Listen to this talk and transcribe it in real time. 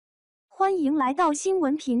欢迎来到新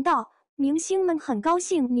闻频道，明星们很高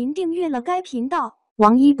兴您订阅了该频道。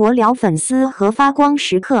王一博聊粉丝和发光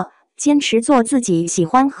时刻，坚持做自己喜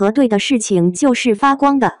欢和对的事情就是发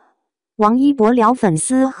光的。王一博聊粉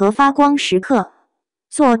丝和发光时刻，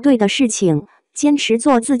做对的事情，坚持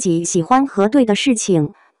做自己喜欢和对的事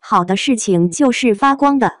情，好的事情就是发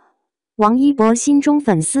光的。王一博心中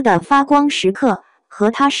粉丝的发光时刻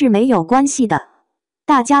和他是没有关系的，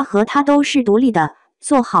大家和他都是独立的。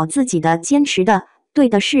做好自己的坚持的对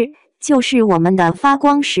的事，就是我们的发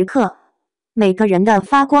光时刻。每个人的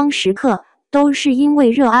发光时刻都是因为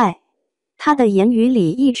热爱。他的言语里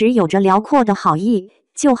一直有着辽阔的好意，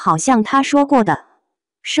就好像他说过的，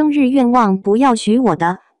生日愿望不要许我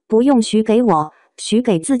的，不用许给我，许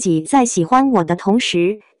给自己，在喜欢我的同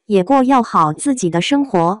时，也过要好自己的生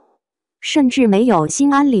活。甚至没有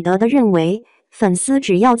心安理得地认为，粉丝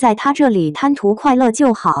只要在他这里贪图快乐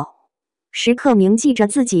就好。时刻铭记着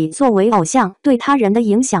自己作为偶像对他人的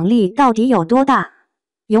影响力到底有多大，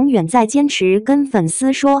永远在坚持跟粉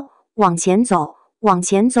丝说，往前走，往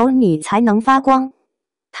前走，你才能发光。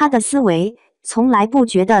他的思维从来不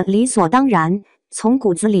觉得理所当然，从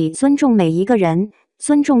骨子里尊重每一个人，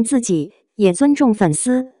尊重自己，也尊重粉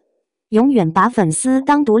丝，永远把粉丝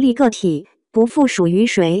当独立个体，不附属于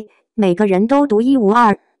谁，每个人都独一无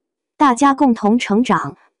二，大家共同成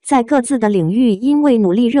长，在各自的领域因为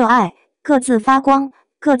努力热爱，各自发光，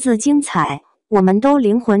各自精彩，我们都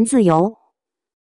灵魂自由。